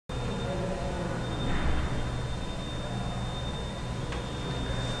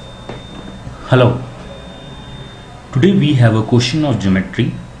Hello, today we have a question of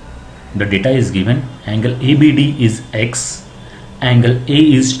geometry. The data is given, angle ABD is x, angle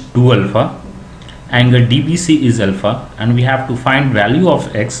A is 2 alpha, angle DBC is alpha, and we have to find value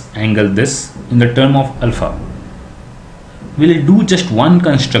of x angle this in the term of alpha. We will do just one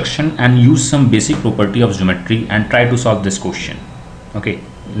construction and use some basic property of geometry and try to solve this question. Okay,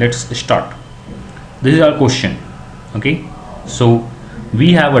 let's start. This is our question. Okay, so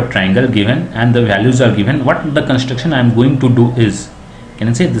we have a triangle given and the values are given. What the construction I am going to do is, can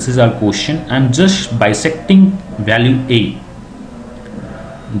I say this is our question. I am just bisecting value A.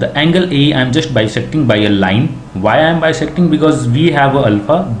 The angle A I am just bisecting by a line. Why I am bisecting? Because we have a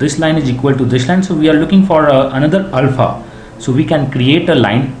alpha. This line is equal to this line, so we are looking for another alpha. So we can create a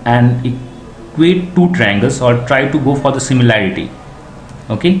line and equate two triangles or try to go for the similarity.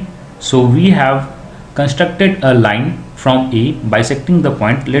 Okay, so we have constructed a line from A bisecting the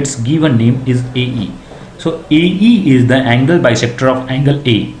point. Let's give a name is AE. So AE is the angle bisector of angle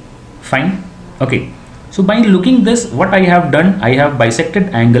A. Fine. Okay, so by looking this, what I have done, I have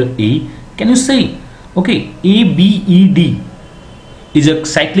bisected angle A. Can you say, okay, ABED is a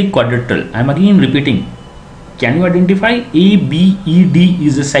cyclic quadrilateral? I am again repeating. Can you identify ABED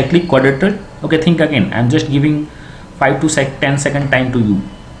is a cyclic quadrilateral? Okay, think again. I am just giving 5 to 10 second time to you.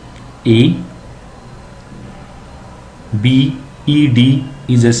 ABED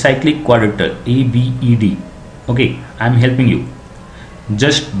is a cyclic quadrilateral. ABED. Okay, I am helping you.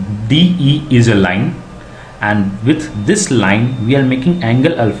 Just DE is a line, and with this line we are making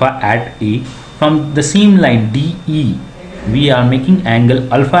angle alpha at A. From the same line DE we are making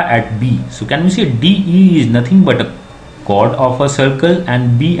angle alpha at B. So can we say DE is nothing but a chord of a circle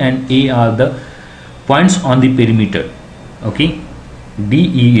and B and A are the points on the perimeter. Okay,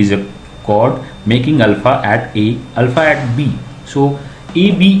 DE is a chord making alpha at A, alpha at B. So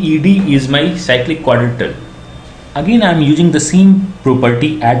ABED is my cyclic quadrilateral. Again I am using the same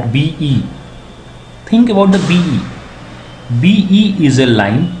property at BE. Think about the BE. BE is a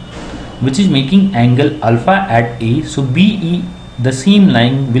line which is making angle alpha at A. So BE, the same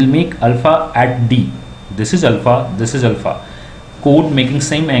line, will make alpha at D. This is alpha, this is alpha. Chord making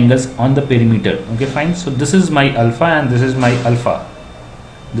same angles on the perimeter. Okay, fine. So this is my alpha and this is my alpha.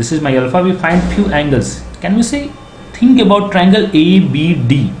 This is my alpha. We find few angles. Can we say, think about triangle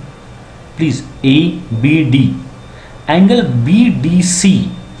ABD. Please, ABD. Angle BDC.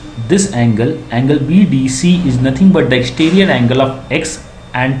 This angle BDC is nothing but the exterior angle of x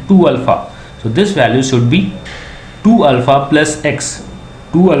and 2 alpha. So this value should be 2 alpha plus x.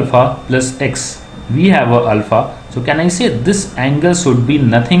 2 alpha plus x. We have a alpha. So can I say this angle should be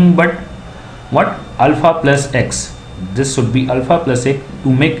nothing but what? Alpha plus x. This should be alpha plus x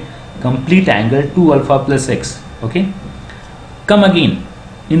to make complete angle 2 alpha plus x. Okay. Come again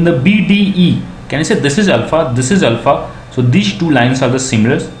in the BDE. Can I say this is alpha, this is alpha. So these two lines are the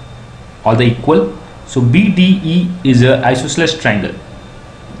similar or the equal. So BDE is a isosceles triangle.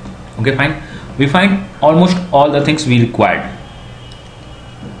 Okay, fine. We find almost all the things we required.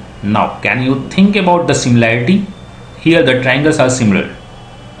 Now can you think about the similarity? Here the triangles are similar.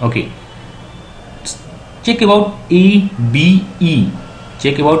 Okay, check about ABE.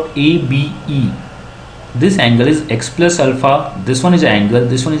 Check about ABE. This angle is x plus alpha. This one is an angle,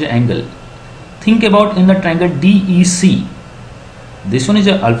 this one is an angle. Think about in the triangle DEC. This one is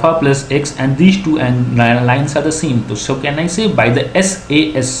a alpha plus x and these two lines are the same. So can I say by the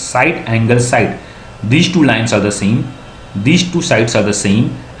SAS side angle side, these two lines are the same, these two sides are the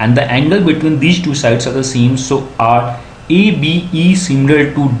same, and the angle between these two sides are the same. So are ABE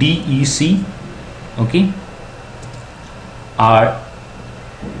similar to DEC? Okay, are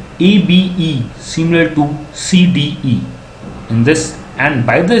ABE similar to CDE? In this, and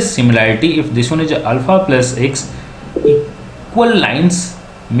by this similarity, if this one is a alpha plus x, equal lines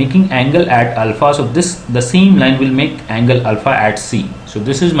making angle at alpha, so this the same line will make angle alpha at C. So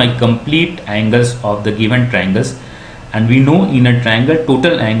this is my complete angles of the given triangles, and we know in a triangle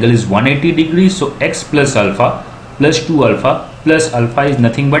total angle is 180 degrees. So x plus alpha plus 2 alpha plus alpha is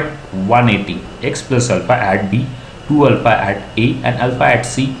nothing but 180. X plus alpha at B, 2 alpha at A, and alpha at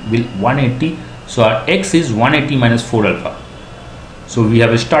C will 180. So our x is 180 minus 4 alpha. So we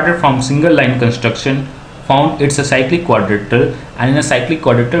have started from single line construction, found it's a cyclic quadrilateral, and in a cyclic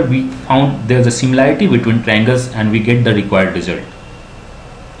quadrilateral we found there's a similarity between triangles and we get the required result.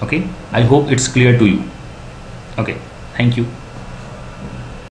 Okay, I hope it's clear to you. Okay, thank you.